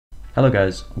Hello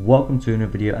guys, welcome to a new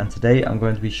video, and today I'm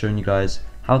going to be showing you guys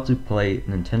how to play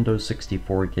Nintendo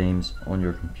 64 games on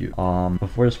your computer.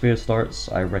 Before this video starts,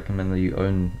 I recommend that you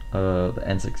own the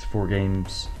N64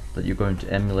 games that you're going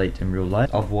to emulate in real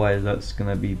life. Otherwise, that's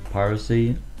going to be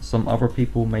piracy. Some other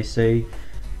people may say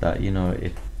that, you know,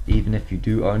 even if you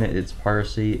do own it, it's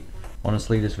piracy.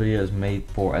 Honestly, this video is made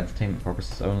for entertainment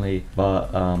purposes only,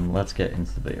 but let's get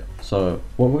into the video. So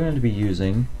what we're going to be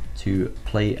using to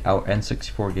play our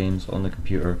N64 games on the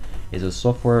computer is a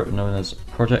software known as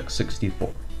Project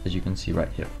 64, as you can see right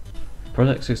here.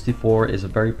 Project 64 is a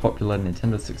very popular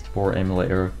Nintendo 64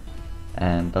 emulator,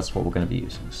 and that's what we're going to be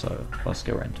using, so let's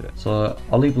get right into it. So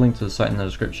I'll leave a link to the site in the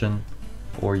description,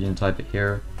 or you can type it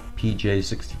here,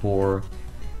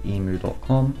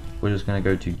 pj64emu.com. We're just going to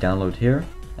go to download here,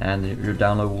 and your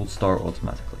download will start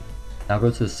automatically. Now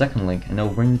go to the second link and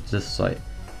it'll bring you to this site.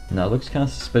 Now it looks kind of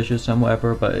suspicious and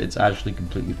whatever, but it's actually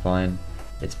completely fine.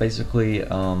 It's basically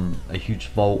a huge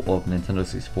vault of Nintendo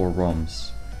 64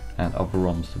 ROMs and other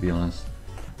ROMs, to be honest.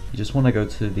 You just want to go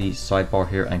to the sidebar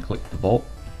here and click the vault,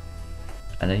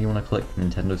 and then you want to click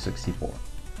Nintendo 64.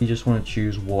 You just want to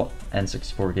choose what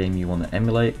N64 game you want to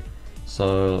emulate.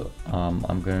 So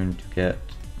I'm going to get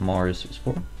Mario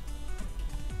 64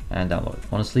 and download.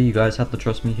 Honestly, you guys have to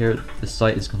trust me here. This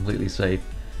site is completely safe.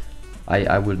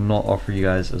 I would not offer you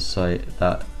guys a site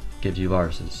that gives you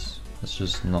viruses. That's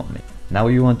just not me. Now what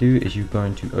you want to do is you're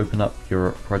going to open up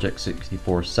your Project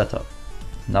 64 setup.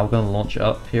 Now we're going to launch it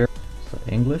up here, so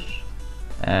English,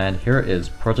 and here it is,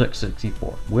 Project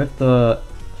 64. With the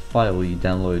file you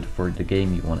download for the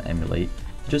game you want to emulate,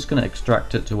 you're just going to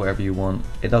extract it to wherever you want.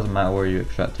 It doesn't matter where you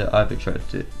extract it. I've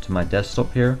extracted it to my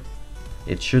desktop here.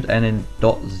 It should end in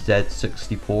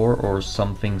 .z64 or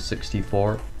something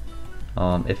 64.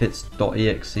 If it's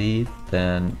 .exe,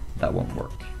 then that won't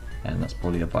work, and that's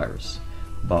probably a virus.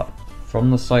 But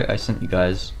from the site I sent you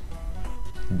guys,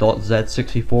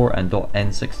 .z64 and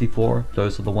 .n64,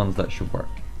 those are the ones that should work.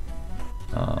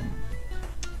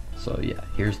 So yeah,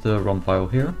 here's the ROM file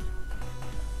here.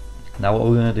 Now what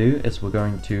we're going to do is we're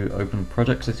going to open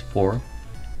Project 64,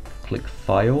 click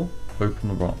File, open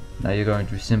the ROM. Now you're going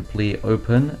to simply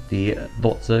open the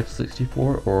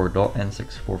 .z64 or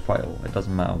 .n64 file. It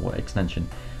doesn't matter what extension.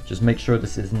 Just make sure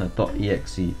this isn't a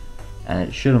 .exe, and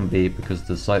it shouldn't be because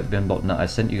the site vim.net I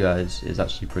sent you guys is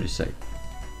actually pretty safe.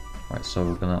 Alright, so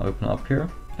we're gonna open it up here,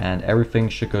 and everything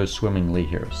should go swimmingly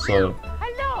here. So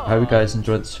I hope you guys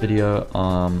enjoyed this video.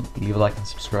 Leave a like and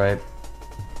subscribe.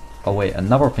 Oh wait,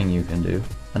 another thing you can do.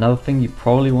 Another thing you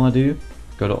probably want to do,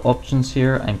 go to options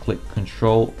here and click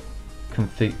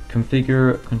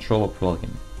configure controller plugin,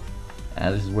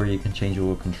 and this is where you can change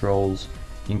all the controls.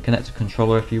 You can connect a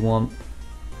controller if you want,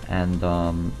 and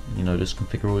you know, just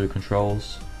configure all your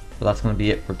controls. But that's going to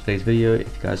be it for today's video. If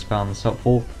you guys found this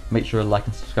helpful, make sure to like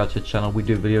and subscribe to the channel. We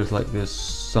do videos like this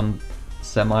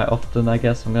semi often, I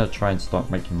guess. I'm going to try and start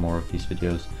making more of these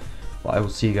videos, but I will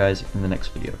see you guys in the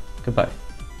next video. Goodbye.